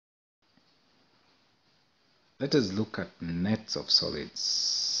Let us look at nets of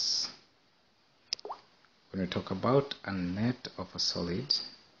solids. When we talk about a net of a solid,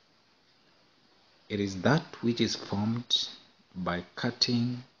 it is that which is formed by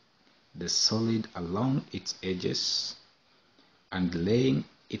cutting the solid along its edges and laying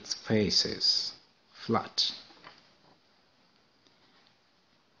its faces flat.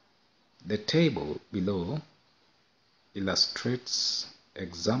 The table below illustrates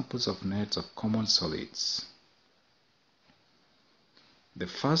examples of nets of common solids. The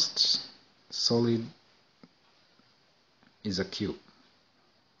first solid is a cube.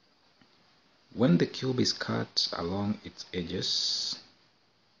 When the cube is cut along its edges,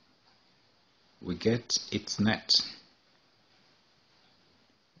 we get its net,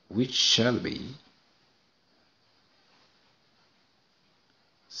 which shall be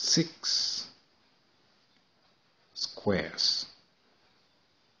 6 squares.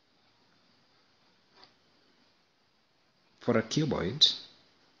 For a cuboid,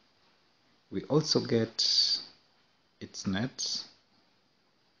 we also get its net,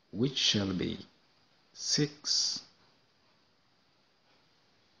 which shall be 6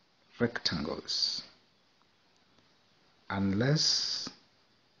 rectangles, unless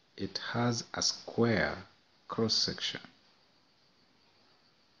it has a square cross section.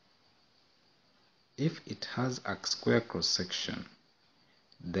 If it has a square cross section,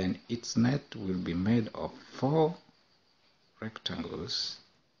 then its net will be made of 4 rectangles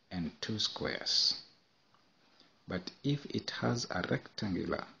and 2 squares. But if it has a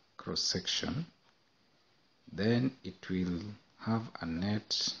rectangular cross section, then it will have a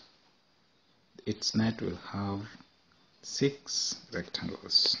net, its net will have 6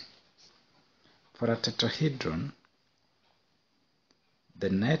 rectangles. For a tetrahedron,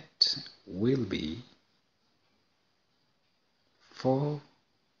 the net will be 4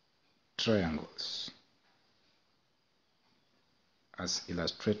 triangles, as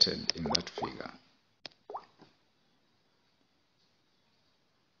illustrated in that figure.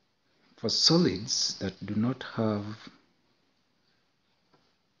 For solids that do not have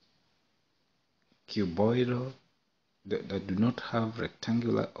cuboidal, that do not have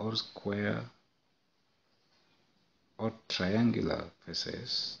rectangular or square or triangular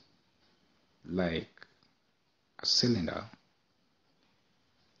faces, like a cylinder,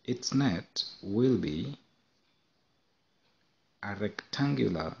 its net will be a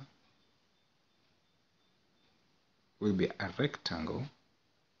rectangle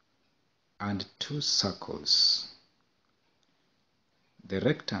and 2 circles. The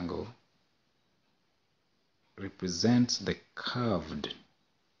rectangle represents the curved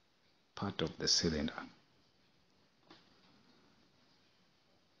part of the cylinder.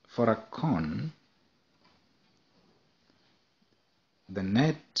 For a cone, the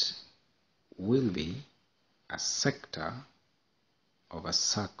net will be a sector of a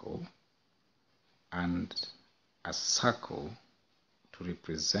circle and a circle to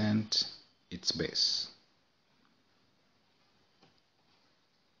represent its base.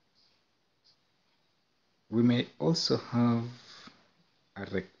 We may also have a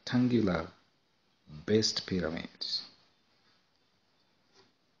rectangular based pyramid.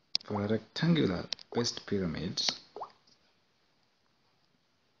 For a rectangular based pyramid,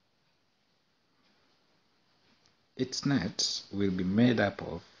 its net will be made up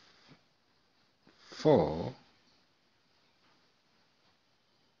of 4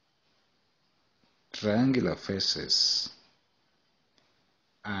 triangular faces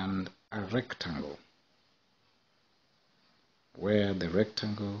and a rectangle, where the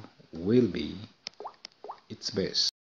rectangle will be its base.